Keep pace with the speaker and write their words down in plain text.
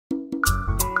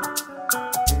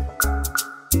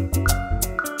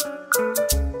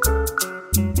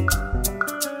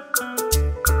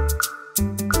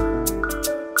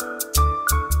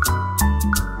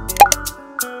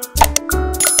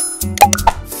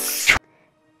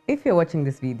If you're watching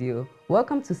this video,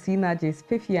 welcome to CNaaJ's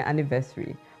 5th year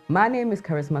anniversary. My name is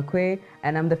Quaye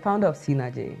and I'm the founder of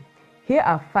CNaaJ. Here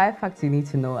are 5 facts you need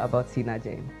to know about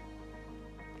CNaaJ.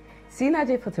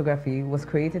 CNaaJ was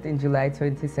created in July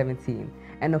 2017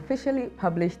 and officially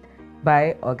published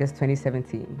by August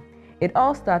 2017. It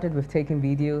all started with taking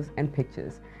videos and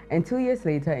pictures, and 2 years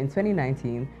later in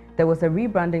 2019, there was a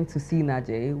rebranding to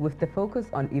CNaaJ with the focus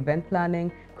on event planning,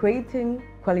 creating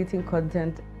quality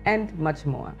content, and much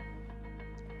more.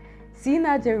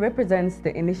 CNaaJ represents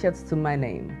the initials to my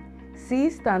name. C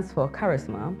stands for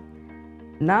charisma,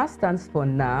 Na stands for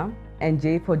Na, and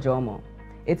J for Jomo.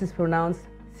 It is pronounced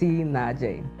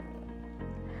CNaaJ.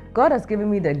 God has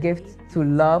given me the gift to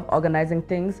love organizing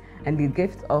things and the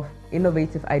gift of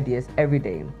innovative ideas every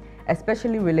day,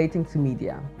 especially relating to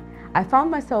media. I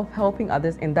found myself helping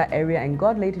others in that area, and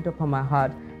God laid it upon my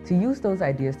heart to use those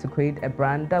ideas to create a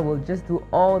brand that will just do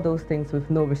all those things with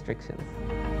no restrictions.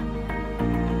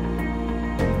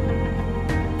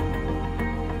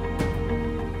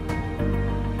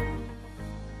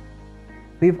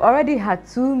 We've already had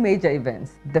 2 major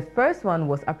events. The first one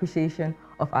was Appreciation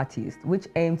of Artists, which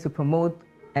aimed to promote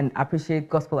and appreciate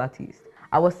gospel artists.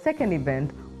 Our second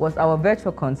event was our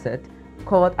virtual concert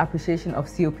called Appreciation of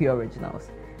COP Originals.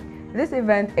 This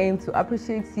event aimed to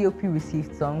appreciate COP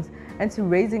received songs and to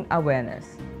raising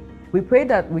awareness. We pray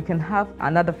that we can have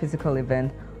another physical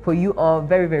event for you all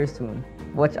very, very soon.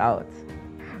 Watch out.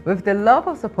 With the love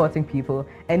of supporting people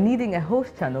and needing a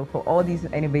host channel for all these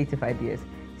innovative ideas,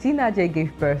 CNaaJ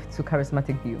gave birth to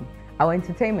CharismatiqaeView, our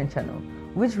entertainment channel,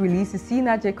 which releases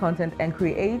CNaaJ content and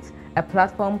creates a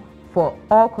platform for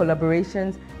all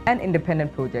collaborations and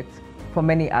independent projects for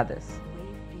many others.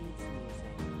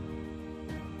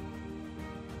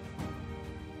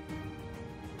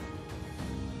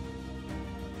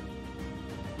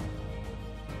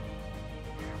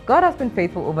 God has been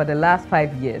faithful over the last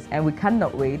 5 years, and we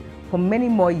cannot wait for many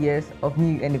more years of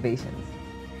new innovations.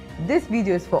 This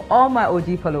video is for all my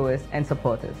OG followers and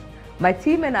supporters. My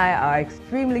team and I are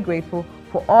extremely grateful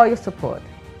for all your support.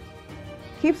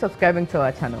 Keep subscribing to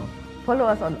our channel, follow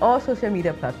us on all social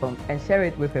media platforms, and share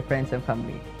it with your friends and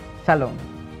family.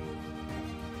 Shalom.